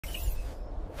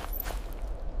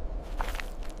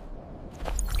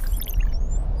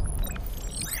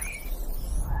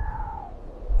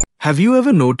Have you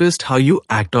ever noticed how you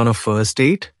act on a first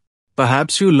date?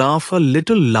 Perhaps you laugh a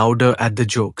little louder at the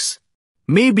jokes.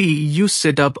 Maybe you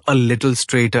sit up a little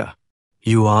straighter.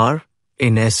 You are,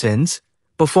 in essence,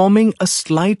 performing a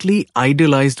slightly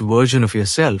idealized version of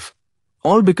yourself,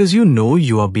 all because you know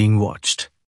you are being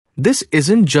watched. This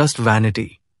isn't just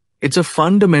vanity. It's a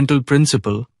fundamental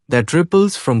principle that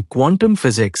ripples from quantum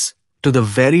physics to the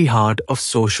very heart of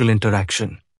social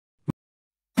interaction.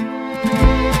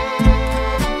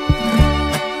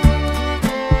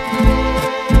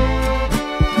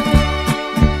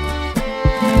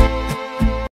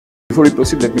 Before we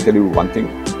proceed, let me tell you one thing.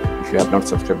 If you have not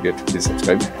subscribed yet, please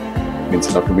subscribe. It means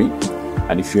a lot to me.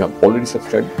 And if you have already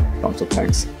subscribed, tons of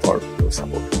thanks for your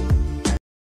support.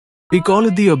 We call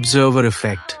it the observer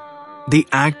effect. The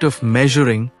act of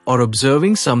measuring or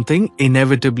observing something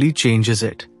inevitably changes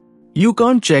it. You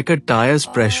can't check a tire's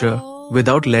pressure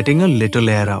without letting a little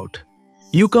air out.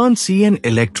 You can't see an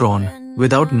electron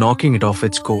without knocking it off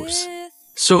its course.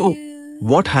 So,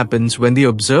 what happens when the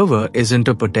observer isn't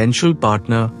a potential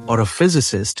partner or a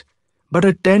physicist, but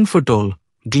a 10-foot-tall,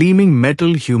 gleaming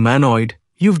metal humanoid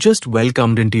you've just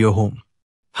welcomed into your home?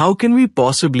 How can we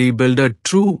possibly build a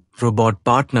true robot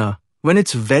partner when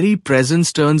its very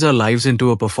presence turns our lives into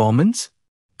a performance?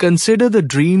 Consider the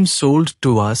dream sold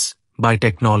to us by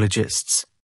technologists.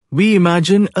 We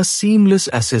imagine a seamless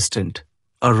assistant,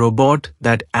 a robot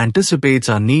that anticipates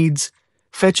our needs,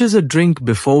 fetches a drink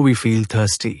before we feel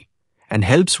thirsty, and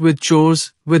helps with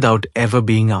chores without ever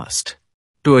being asked.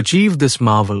 To achieve this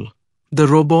marvel, the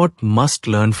robot must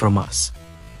learn from us.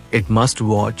 It must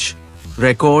watch,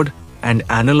 record, and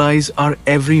analyze our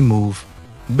every move,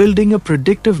 building a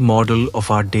predictive model of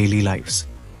our daily lives.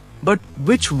 But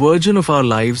which version of our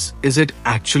lives is it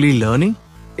actually learning?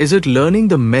 Is it learning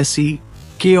the messy,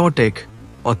 chaotic,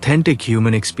 authentic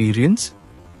human experience?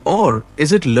 Or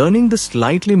is it learning the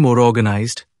slightly more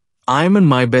organized, I'm in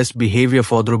my best behavior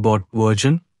for the robot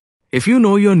version? If you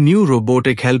know your new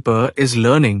robotic helper is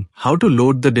learning how to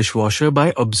load the dishwasher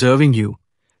by observing you,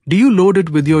 do you load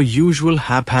it with your usual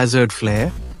haphazard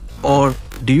flair? Or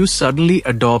do you suddenly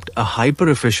adopt a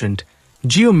hyper-efficient,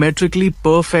 geometrically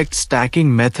perfect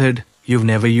stacking method you've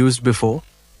never used before?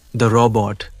 The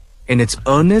robot, in its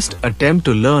earnest attempt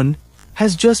to learn,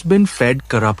 has just been fed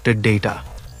corrupted data.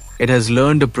 It has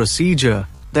learned a procedure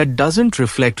that doesn't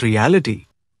reflect reality,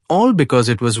 all because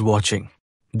it was watching.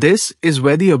 This is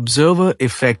where the observer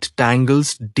effect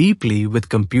tangles deeply with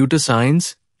computer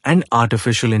science and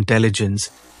artificial intelligence,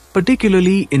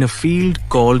 particularly in a field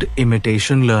called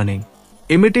imitation learning.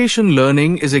 Imitation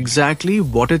learning is exactly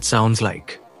what it sounds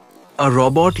like. A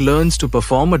robot learns to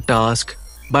perform a task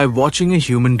by watching a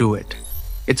human do it.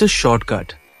 It's a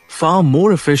shortcut, far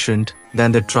more efficient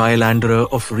than the trial and error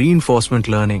of reinforcement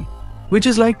learning, which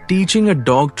is like teaching a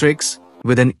dog tricks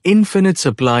with an infinite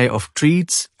supply of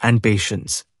treats and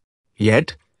patience.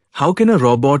 Yet, how can a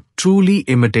robot truly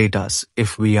imitate us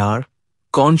if we are,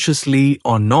 consciously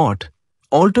or not,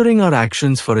 altering our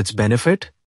actions for its benefit?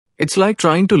 It's like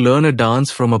trying to learn a dance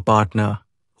from a partner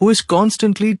who is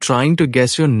constantly trying to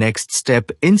guess your next step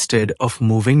instead of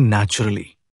moving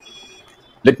naturally.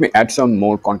 Let me add some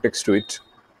more context to it,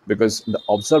 because the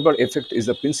observer effect is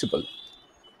the principle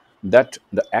that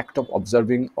the act of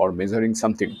observing or measuring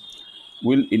something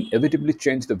will inevitably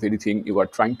change the very thing you are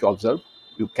trying to observe.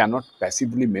 You cannot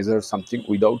passively measure something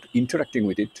without interacting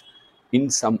with it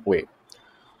in some way.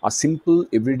 A simple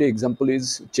everyday example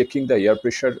is checking the air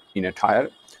pressure in a tire.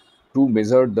 To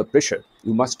measure the pressure,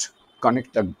 you must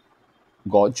connect a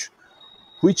gauge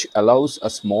which allows a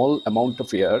small amount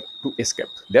of air to escape.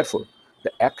 Therefore,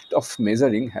 the act of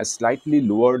measuring has slightly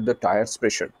lowered the tire's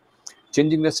pressure,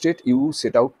 changing the state you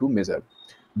set out to measure.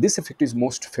 This effect is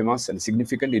most famous and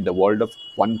significant in the world of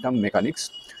quantum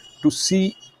mechanics. To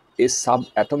see a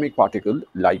subatomic particle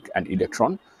like an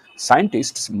electron,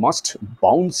 scientists must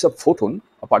bounce a photon,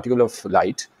 a particle of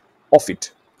light, off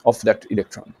that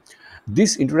electron.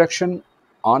 This interaction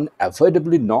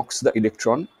unavoidably knocks the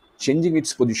electron, changing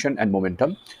its position and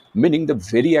momentum, meaning the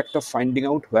very act of finding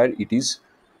out where it is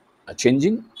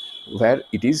changing, where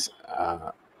it is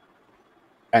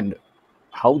and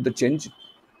how the change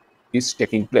is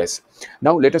taking place.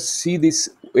 Now let us see this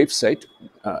website,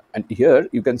 and here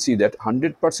you can see that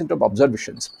 100% of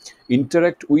observations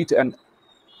interact with and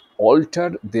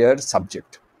alter their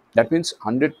subject. That means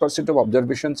 100% of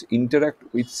observations interact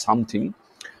with something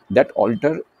that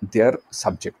alter their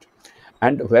subject.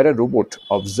 And where a robot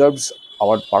observes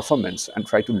our performance and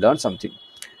try to learn something,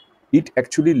 it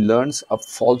actually learns a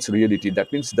false reality.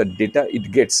 That means the data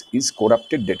it gets is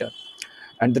corrupted data.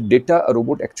 And the data a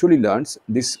robot actually learns,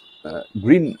 this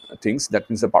green things, that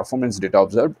means the performance data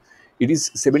observed, it is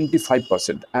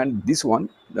 75%. And this one,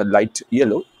 the light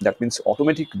yellow, that means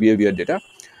automatic behavior data,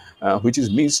 which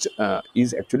is missed,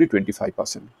 is actually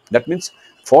 25%. That means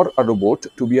for a robot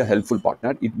to be a helpful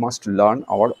partner, it must learn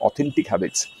our authentic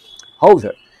habits.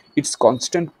 However, its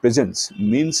constant presence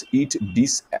means it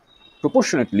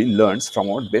disproportionately learns from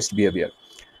our best behavior.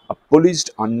 A polished,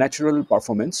 unnatural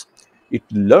performance, it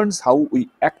learns how we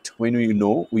act when we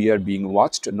know we are being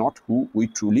watched, not who we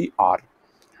truly are.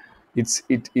 It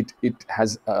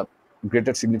has a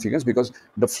greater significance because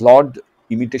the flawed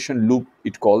imitation loop,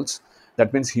 it calls,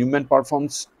 that means human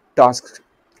performs tasks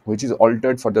which is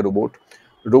altered for the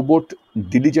robot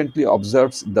diligently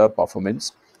observes the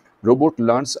performance, robot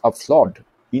learns a flawed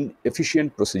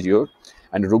inefficient procedure,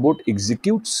 and robot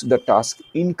executes the task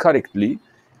incorrectly,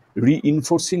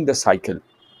 reinforcing the cycle.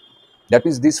 That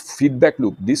means this feedback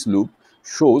loop, this loop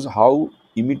shows how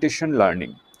imitation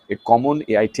learning, a common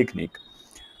AI technique,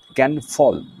 can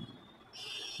fall.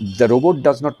 The robot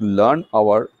does not learn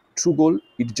our true goal,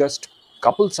 it just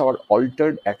couples our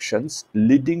altered actions,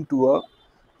 leading to a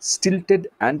stilted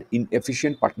and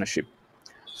inefficient partnership.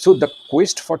 So, the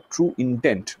quest for true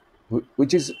intent,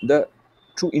 which is the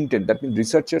true intent, that means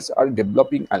researchers are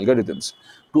developing algorithms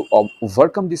to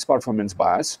overcome this performance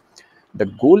bias. The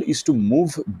goal is to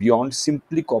move beyond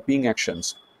simply copying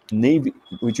actions, naive,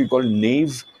 which we call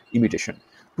naive imitation,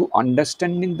 to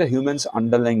understanding the human's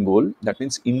underlying goal, that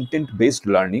means intent based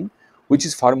learning, which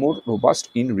is far more robust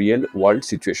in real world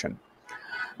situation.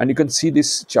 And you can see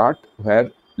this chart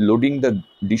where loading the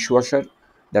dishwasher,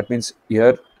 that means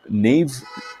here naive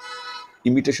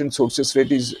imitation sources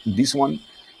rate is this one,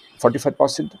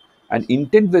 45%, and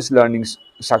intent based learning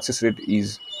success rate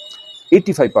is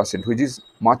 85%, which is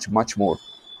much more.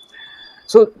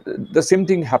 So the same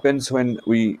thing happens when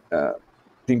we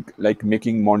think like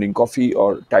making morning coffee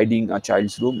or tidying a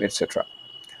child's room, etc.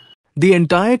 The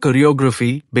entire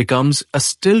choreography becomes a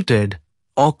stilted,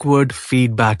 awkward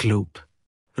feedback loop.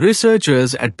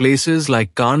 Researchers at places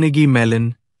like Carnegie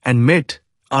Mellon and MIT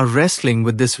are wrestling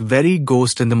with this very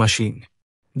ghost in the machine.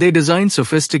 They design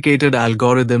sophisticated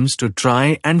algorithms to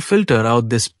try and filter out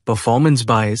this performance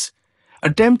bias,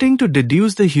 attempting to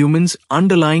deduce the human's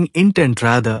underlying intent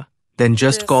rather than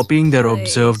just This copying their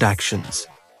observed place. actions.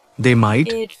 They might,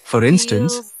 It for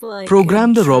instance, feels like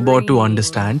program a the robot to dream.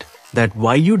 understand that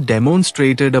while you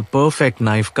demonstrated a perfect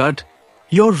knife cut,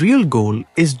 your real goal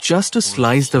is just to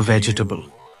slice the vegetable,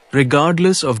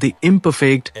 regardless of the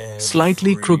imperfect,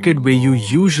 slightly crooked way you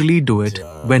usually do it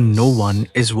when no one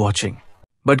is watching.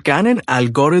 But can an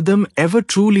algorithm ever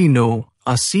truly know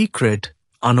our secret,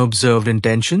 unobserved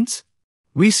intentions?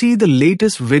 We see the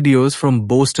latest videos from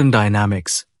Boston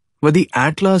Dynamics, where the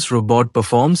Atlas robot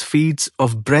performs feats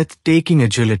of breathtaking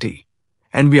agility,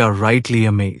 and we are rightly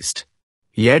amazed.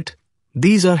 Yet,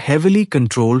 these are heavily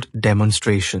controlled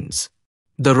demonstrations.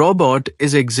 The robot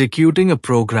is executing a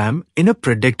program in a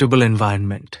predictable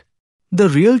environment. The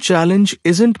real challenge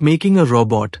isn't making a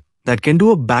robot that can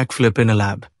do a backflip in a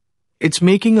lab. It's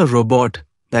making a robot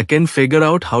that can figure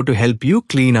out how to help you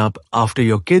clean up after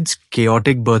your kid's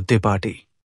chaotic birthday party.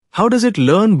 How does it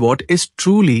learn what is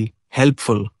truly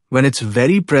helpful when its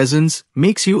very presence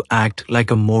makes you act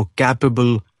like a more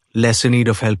capable, less in need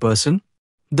of help person?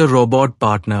 The robot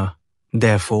partner,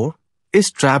 therefore,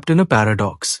 is trapped in a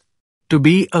paradox. To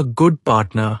be a good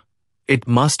partner, it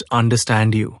must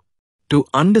understand you. To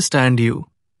understand you,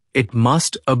 it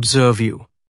must observe you.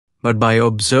 But by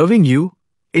observing you,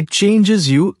 it changes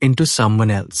you into someone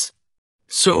else.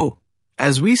 So,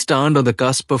 as we stand on the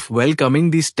cusp of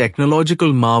welcoming these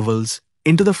technological marvels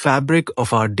into the fabric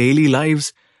of our daily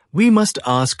lives, we must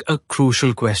ask a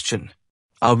crucial question.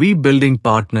 Are we building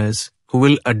partners who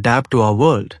will adapt to our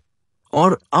world?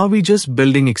 Or are we just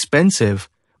building expensive,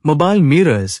 mobile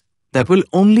mirrors that will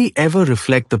only ever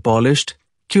reflect the polished,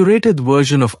 curated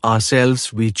version of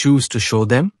ourselves we choose to show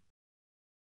them?